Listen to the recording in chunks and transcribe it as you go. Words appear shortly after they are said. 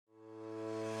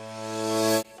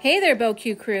Hey there,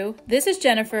 BoQ crew. This is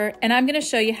Jennifer, and I'm going to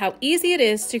show you how easy it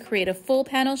is to create a full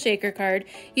panel shaker card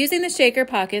using the shaker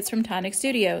pockets from Tonic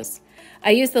Studios.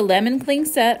 I used the Lemon Cling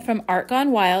set from Art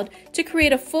Gone Wild to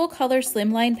create a full color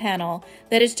slimline panel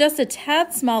that is just a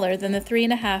tad smaller than the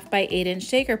 3.5 by 8 inch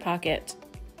shaker pocket.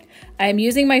 I am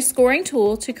using my scoring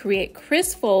tool to create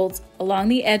crisp folds along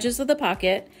the edges of the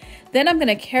pocket. Then I'm going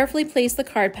to carefully place the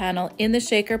card panel in the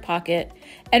shaker pocket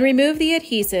and remove the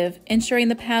adhesive, ensuring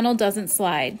the panel doesn't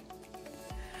slide.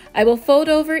 I will fold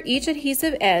over each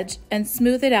adhesive edge and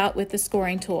smooth it out with the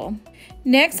scoring tool.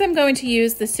 Next, I'm going to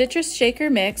use the citrus shaker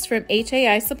mix from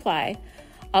HAI Supply.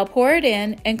 I'll pour it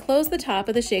in and close the top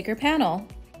of the shaker panel.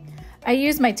 I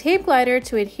use my tape glider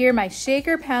to adhere my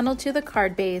shaker panel to the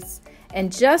card base.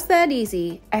 And just that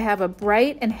easy, I have a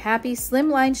bright and happy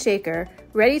slimline shaker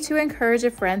ready to encourage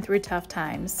a friend through tough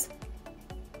times.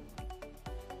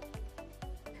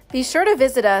 Be sure to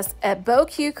visit us at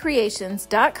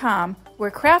BoQCreations.com,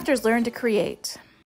 where crafters learn to create.